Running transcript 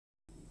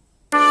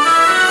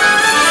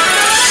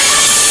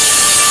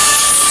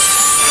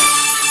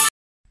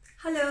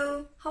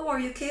are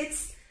you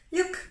kids?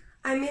 Look,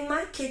 I'm in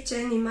my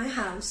kitchen in my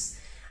house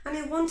and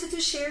I wanted to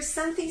share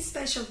something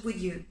special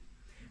with you.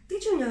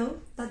 Did you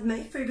know that my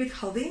favorite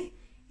hobby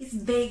is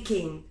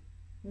baking?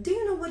 Do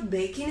you know what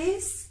baking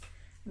is?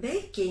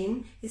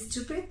 Baking is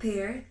to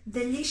prepare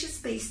delicious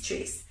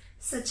pastries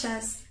such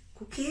as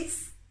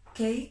cookies,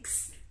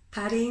 cakes,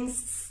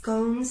 puddings,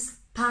 scones,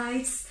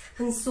 pies,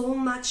 and so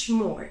much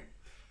more.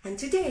 And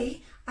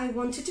today I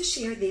wanted to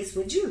share this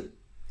with you.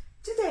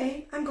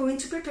 Today I'm going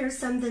to prepare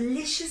some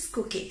delicious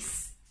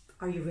cookies.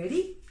 Are you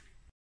ready?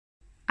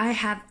 I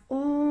have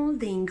all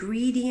the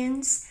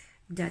ingredients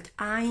that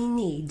I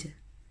need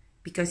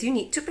because you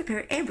need to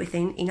prepare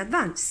everything in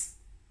advance.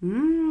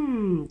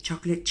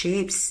 Chocolate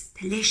chips,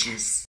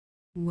 delicious.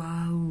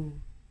 Wow,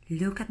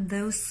 look at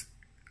those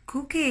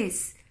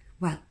cookies.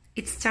 Well,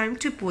 it's time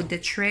to put the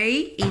tray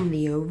in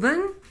the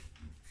oven.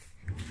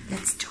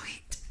 Let's do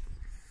it.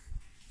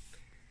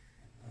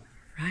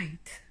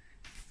 Right,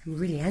 I'm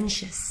really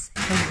anxious.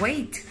 I can't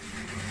wait.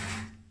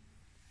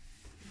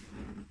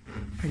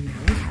 And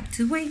now we have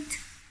to wait.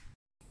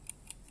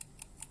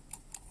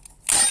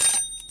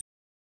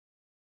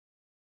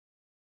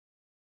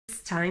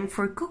 It's time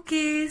for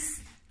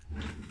cookies.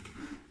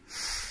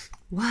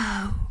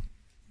 Wow.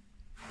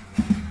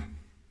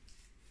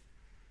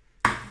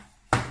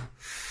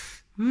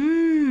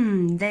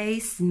 They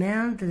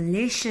smell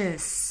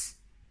delicious.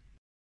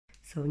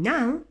 So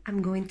now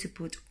I'm going to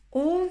put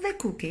all the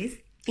cookies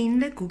in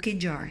the cookie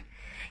jar.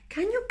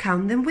 Can you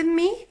count them with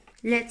me?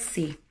 Let's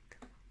see.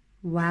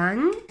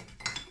 1,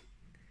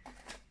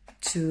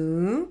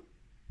 2,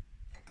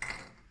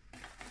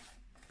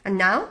 and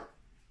now?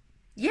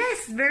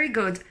 Yes, very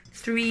good.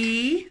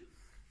 3,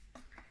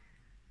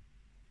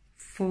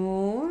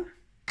 4,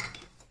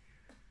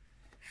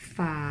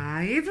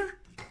 5,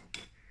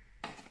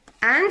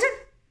 and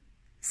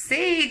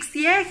 6.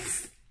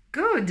 Yes,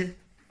 good.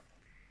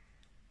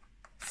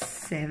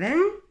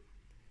 7,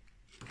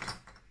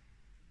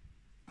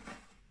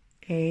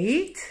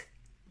 8,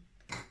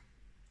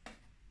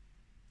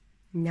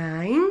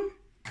 9,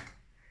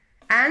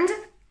 and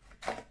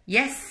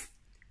yes,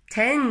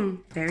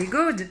 10. Very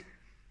good.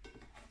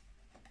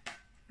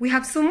 We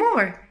have some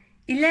more.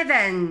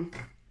 11,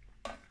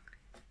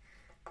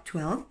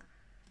 12,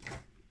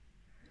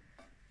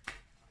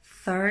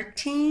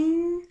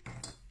 13,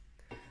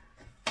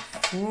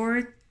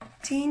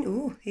 14.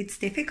 Oh, it's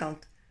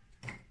difficult.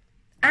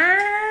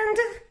 And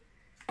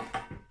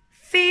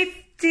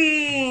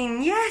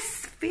 15.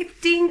 Yes,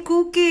 15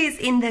 cookies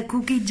in the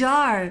cookie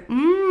jar.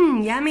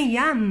 Yummy,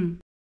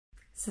 yum.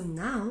 So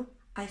now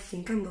I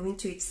think I'm going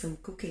to eat some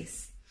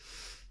cookies.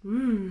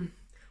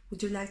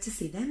 Would you like to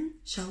see them?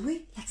 Shall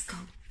we? Let's go.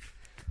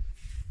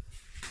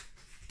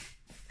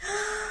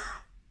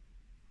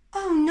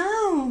 Oh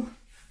no!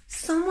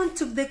 Someone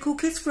took the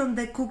cookies from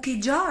the cookie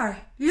jar.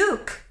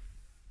 Look!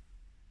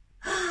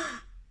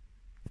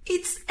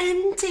 It's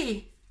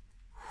empty.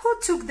 Who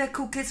took the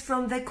cookies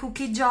from the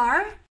cookie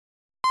jar?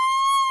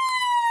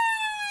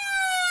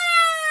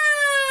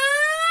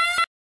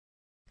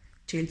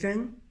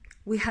 Children,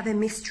 we have a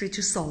mystery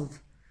to solve.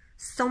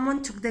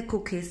 Someone took the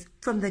cookies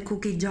from the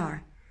cookie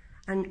jar.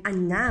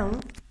 And now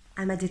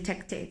I'm a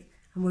detective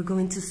and we're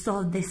going to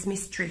solve this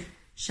mystery.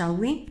 Shall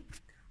we?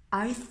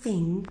 I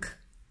think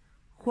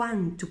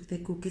Juan took the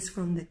cookies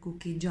from the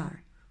cookie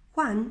jar.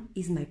 Juan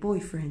is my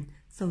boyfriend,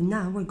 so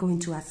now we're going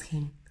to ask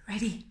him.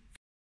 Ready?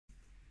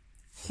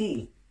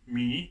 Who?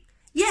 Me?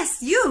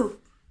 Yes, you!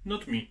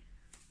 Not me.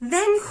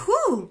 Then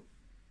who?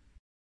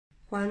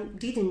 Juan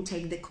didn't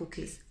take the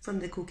cookies from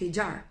the cookie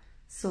jar,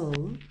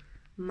 so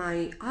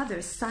my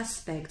other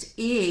suspect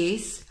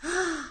is...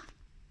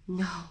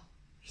 No,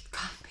 it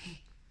can't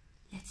be.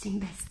 Let's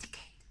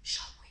investigate,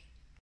 shall we?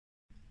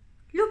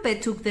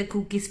 Lupe took the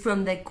cookies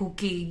from the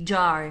cookie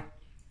jar.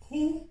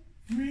 Who?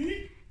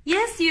 Me?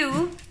 Yes,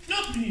 you.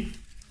 Not me.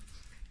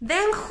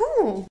 Then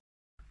who?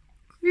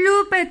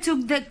 Lupe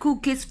took the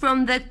cookies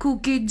from the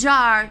cookie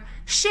jar.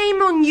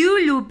 Shame on you,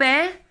 Lupe.